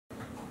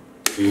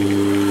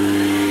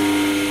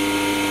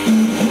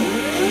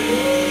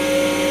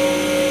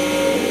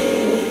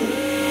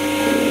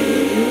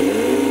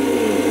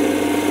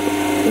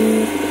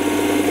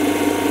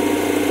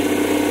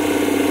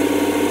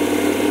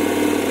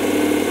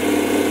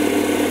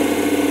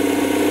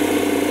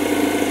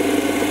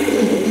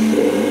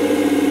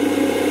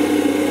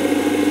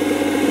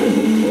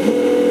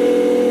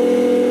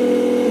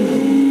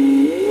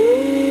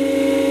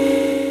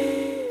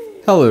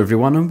Hello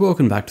everyone and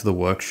welcome back to the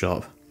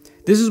workshop.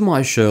 This is my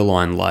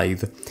Sherline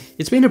lathe.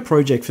 It's been a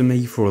project for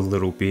me for a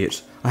little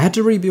bit. I had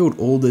to rebuild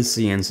all the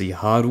CNC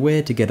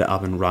hardware to get it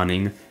up and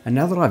running, and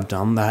now that I've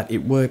done that,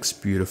 it works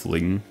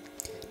beautifully.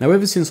 Now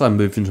ever since I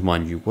moved into my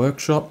new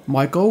workshop,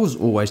 my goal was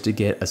always to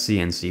get a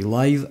CNC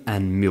lathe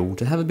and mill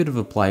to have a bit of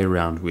a play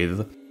around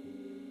with.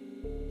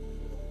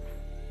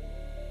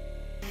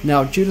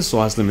 Now due to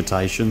size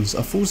limitations,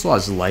 a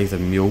full-size lathe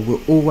and mill were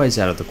always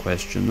out of the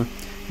question,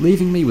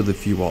 leaving me with a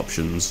few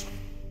options.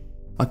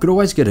 I could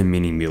always get a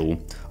mini mill.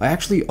 I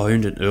actually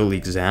owned an early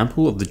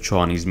example of the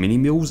Chinese mini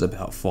mills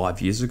about 5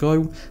 years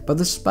ago, but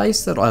the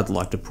space that I'd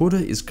like to put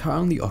it is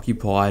currently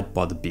occupied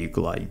by the big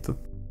lathe.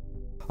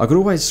 I could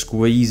always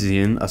squeeze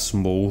in a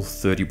small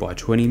 30 by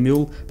 20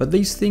 mil, but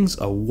these things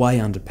are way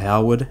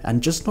underpowered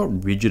and just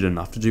not rigid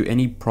enough to do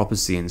any proper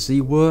CNC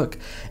work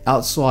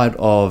outside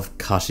of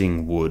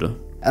cutting wood.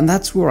 And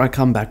that's where I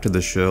come back to the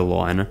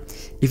Sherline.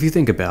 If you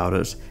think about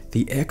it,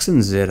 the X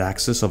and Z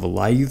axis of a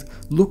lathe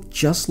look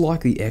just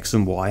like the X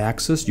and Y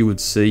axis you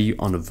would see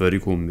on a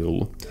vertical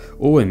mill.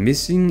 All we're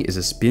missing is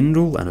a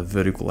spindle and a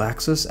vertical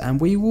axis, and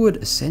we would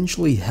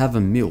essentially have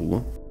a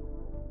mill.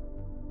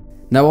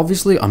 Now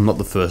obviously I'm not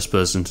the first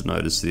person to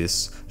notice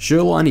this.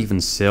 Sherline even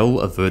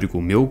sell a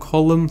vertical mill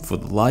column for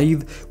the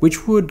lathe,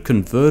 which would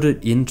convert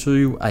it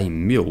into a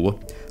mill.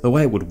 The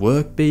way it would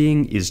work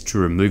being is to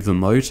remove the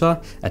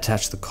motor,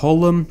 attach the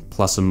column,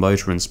 plus a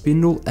motor and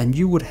spindle, and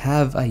you would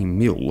have a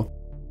mill.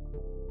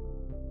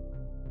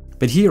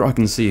 But here I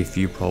can see a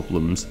few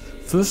problems.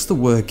 First, the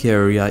work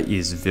area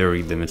is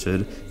very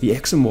limited. The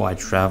X and Y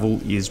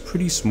travel is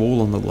pretty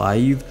small on the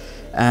lathe,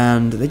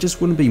 and there just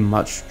wouldn't be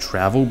much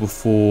travel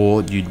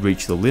before you'd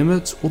reach the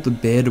limits or the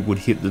bed would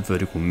hit the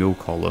vertical mill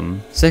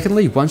column.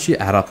 Secondly, once you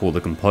add up all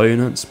the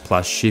components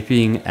plus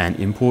shipping and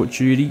import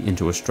duty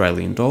into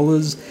Australian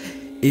dollars,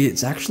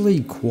 it's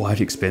actually quite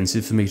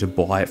expensive for me to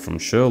buy it from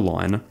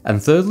Sherline.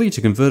 And thirdly,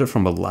 to convert it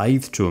from a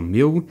lathe to a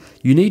mill,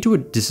 you need to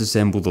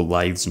disassemble the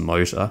lathe's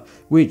motor,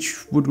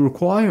 which would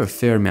require a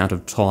fair amount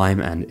of time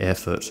and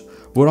effort.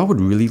 What I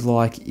would really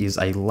like is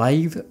a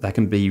lathe that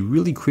can be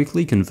really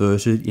quickly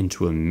converted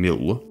into a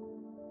mill.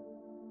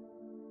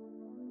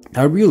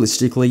 Now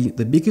realistically,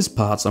 the biggest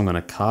parts I'm going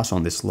to cut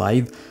on this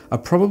lathe are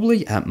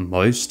probably at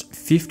most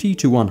 50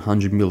 to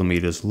 100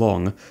 millimeters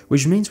long,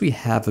 which means we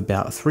have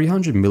about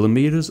 300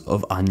 millimeters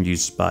of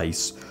unused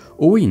space.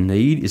 All we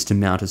need is to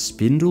mount a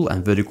spindle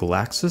and vertical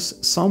axis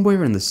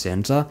somewhere in the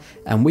center,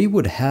 and we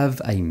would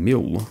have a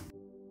mill.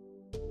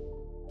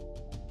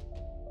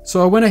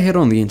 So I went ahead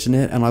on the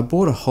internet and I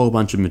bought a whole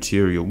bunch of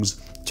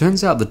materials.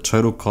 Turns out the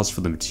total cost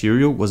for the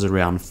material was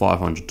around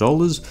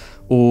 $500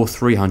 or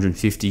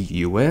 $350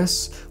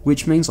 US,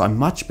 which means I'm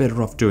much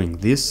better off doing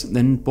this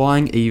than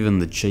buying even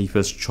the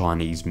cheapest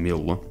Chinese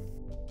mill.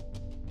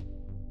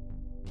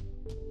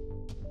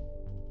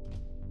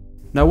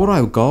 Now what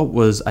I got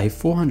was a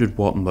 400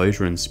 watt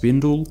motor and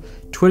spindle,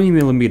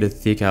 20mm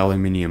thick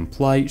aluminium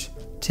plate,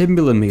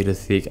 10mm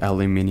thick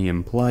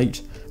aluminium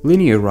plate,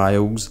 linear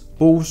rails,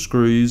 ball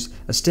screws,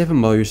 a stepper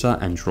motor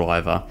and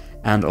driver,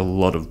 and a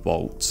lot of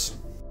bolts.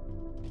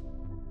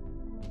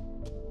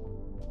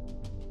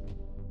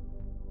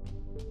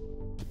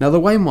 Now the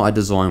way my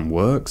design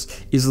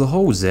works is the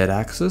whole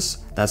Z-axis,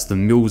 that's the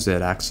mill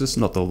Z-axis,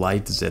 not the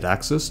lathe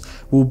Z-axis,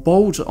 will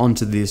bolt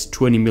onto this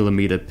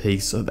 20mm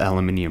piece of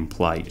aluminium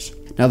plate.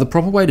 Now the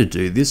proper way to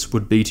do this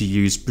would be to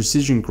use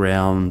precision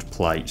ground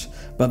plate,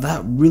 but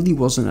that really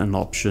wasn't an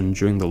option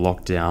during the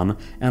lockdown,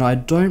 and I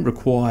don't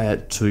require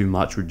too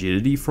much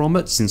rigidity from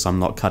it since I'm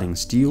not cutting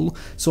steel,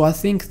 so I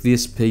think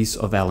this piece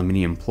of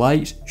aluminium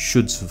plate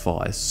should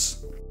suffice.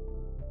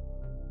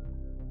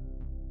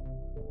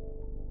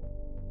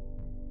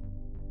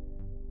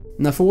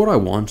 Now for what I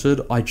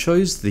wanted, I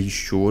chose the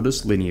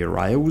shortest linear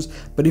rails,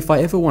 but if I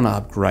ever want to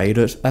upgrade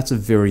it, that's a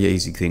very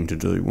easy thing to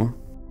do.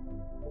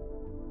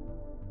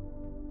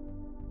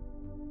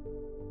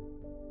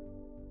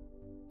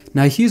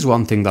 Now here's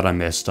one thing that I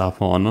messed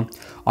up on.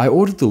 I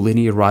ordered the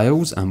linear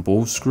rails and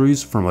ball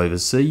screws from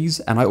overseas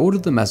and I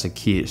ordered them as a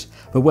kit,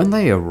 but when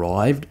they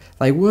arrived,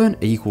 they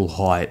weren't equal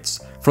heights.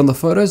 From the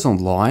photos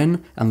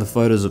online and the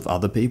photos of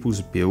other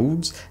people's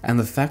builds and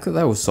the fact that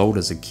they were sold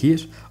as a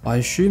kit, I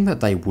assumed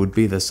that they would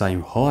be the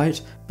same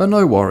height, but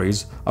no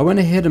worries, I went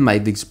ahead and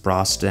made these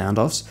brass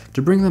standoffs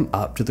to bring them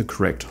up to the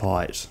correct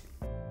height.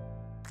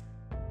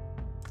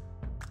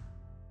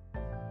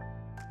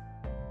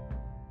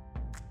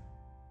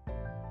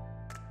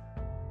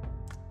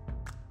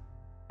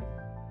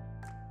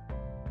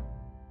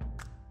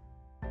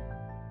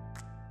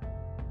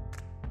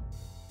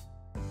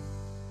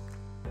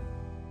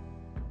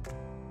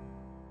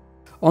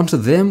 Onto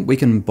them we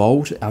can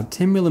bolt our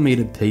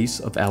 10mm piece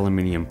of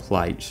aluminium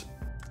plate.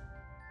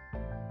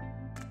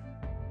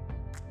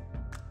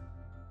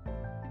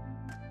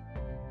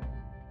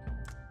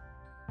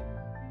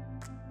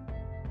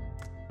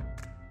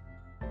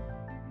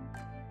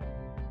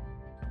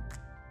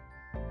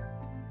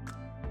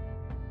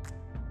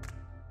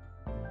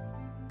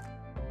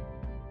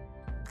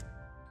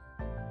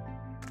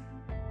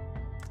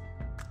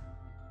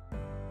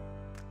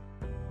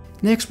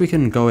 Next we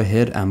can go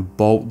ahead and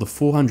bolt the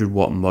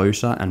 400-watt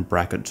motor and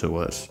bracket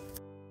to it.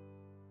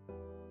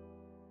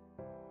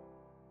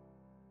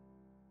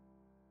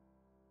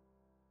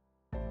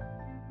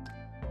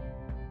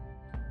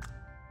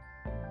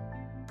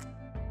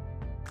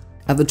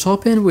 At the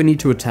top end we need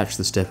to attach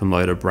the stepper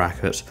motor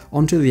bracket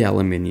onto the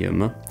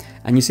aluminium,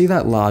 and you see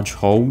that large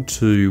hole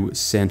to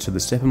center the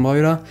stepper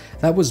motor?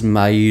 That was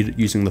made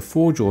using the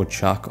 4-jaw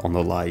chuck on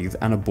the lathe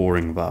and a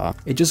boring bar.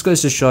 It just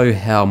goes to show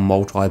how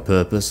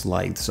multi-purpose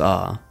lathes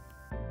are.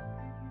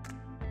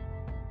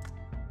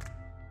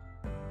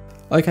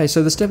 Okay,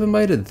 so the stepper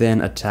motor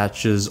then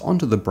attaches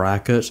onto the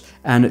bracket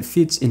and it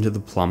fits into the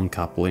plumb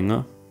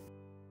coupling.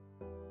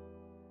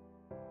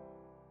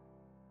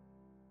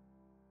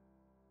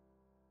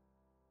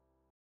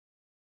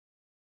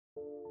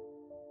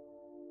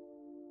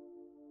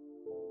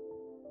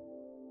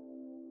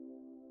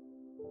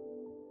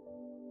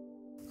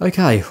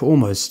 Okay,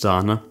 almost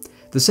done.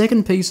 The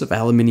second piece of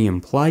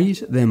aluminium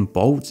plate then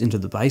bolts into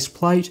the base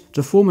plate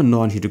to form a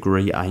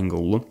 90-degree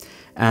angle,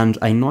 and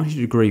a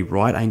 90-degree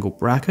right angle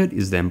bracket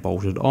is then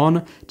bolted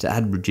on to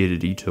add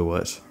rigidity to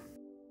it.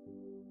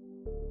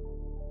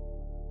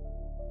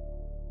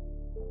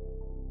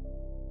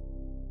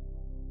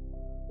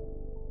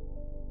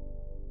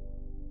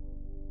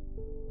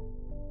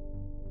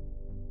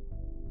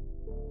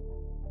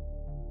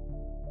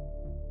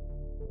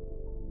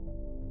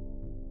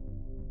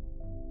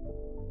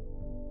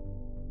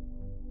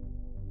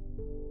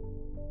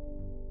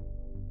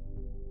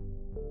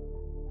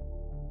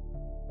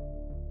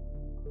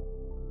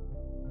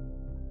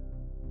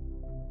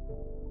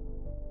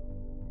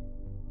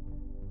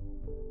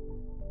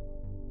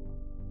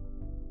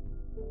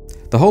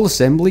 The whole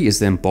assembly is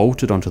then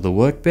bolted onto the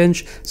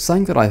workbench,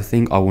 something that I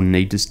think I will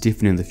need to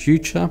stiffen in the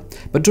future,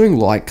 but doing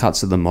light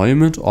cuts at the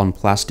moment on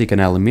plastic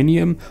and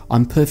aluminium,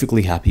 I'm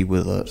perfectly happy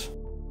with it.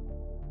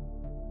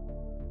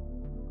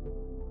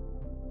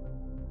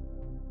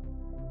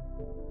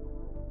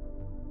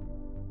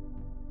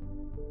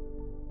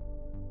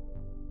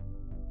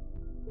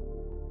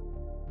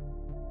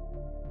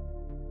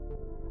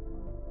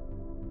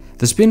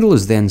 The spindle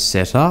is then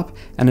set up,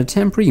 and a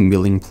temporary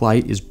milling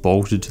plate is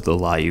bolted to the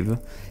lathe.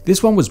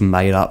 This one was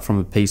made up from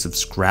a piece of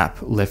scrap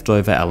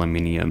leftover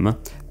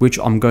aluminium, which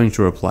I'm going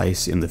to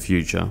replace in the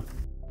future.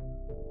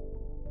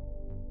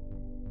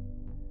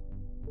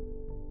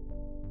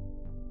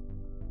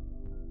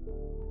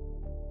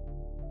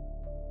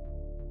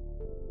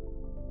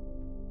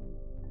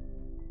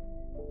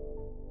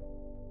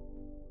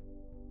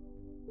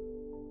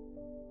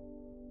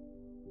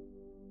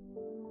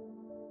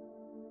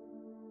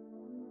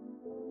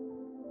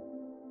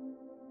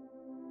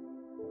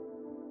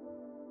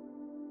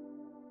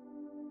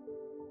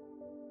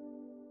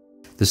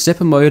 The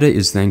stepper motor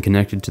is then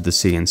connected to the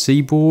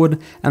CNC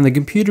board, and the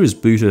computer is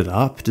booted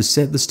up to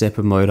set the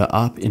stepper motor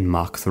up in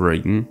Mark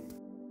III.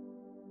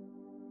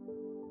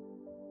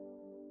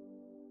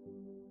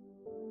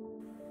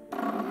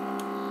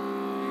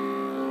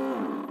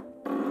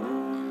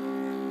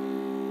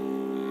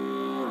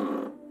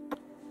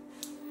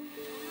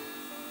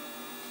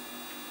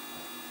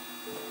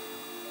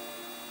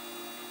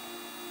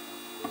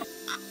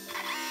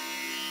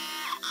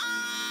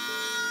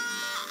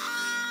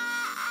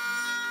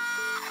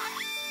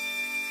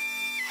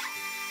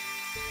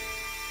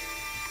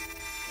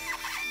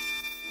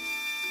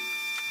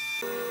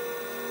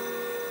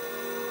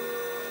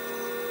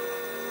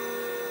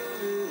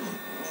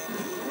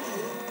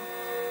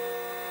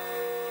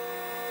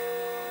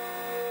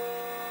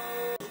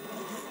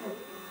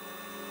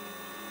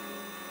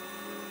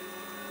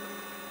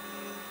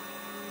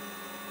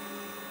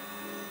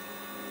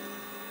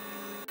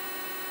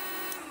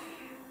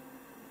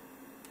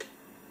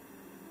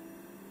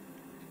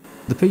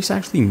 The piece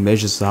actually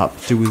measures up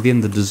to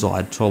within the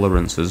desired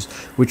tolerances,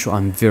 which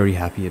I'm very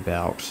happy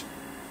about.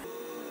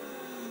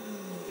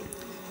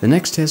 The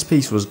next test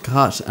piece was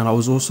cut, and I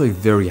was also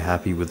very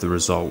happy with the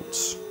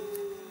results.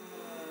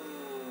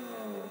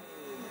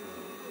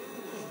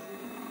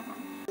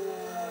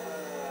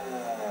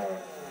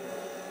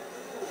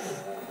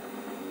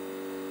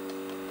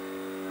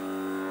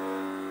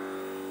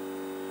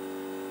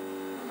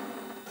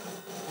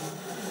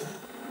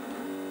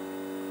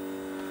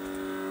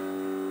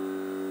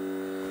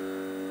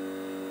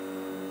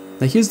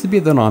 Now here's the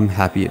bit that I'm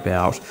happy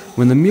about.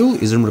 When the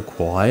mill isn't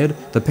required,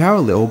 the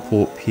parallel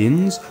port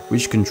pins,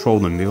 which control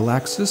the mill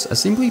axis, are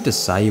simply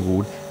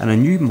disabled and a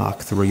new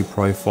Mark III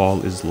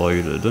profile is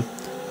loaded.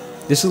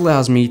 This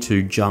allows me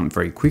to jump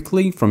very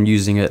quickly from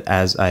using it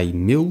as a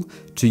mill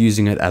to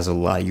using it as a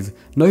lathe.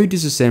 No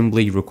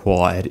disassembly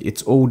required,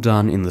 it's all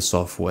done in the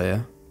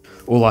software.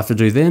 All I have to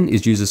do then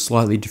is use a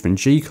slightly different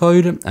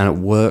G-code and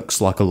it works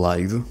like a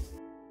lathe.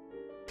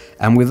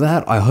 And with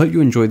that, I hope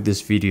you enjoyed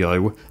this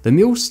video. The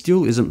mill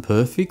still isn't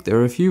perfect, there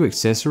are a few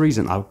accessories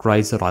and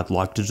upgrades that I'd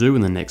like to do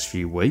in the next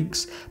few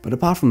weeks, but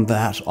apart from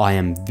that, I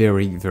am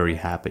very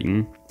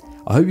happy.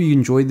 I hope you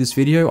enjoyed this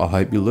video, I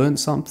hope you learned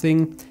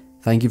something.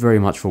 Thank you very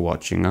much for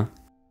watching.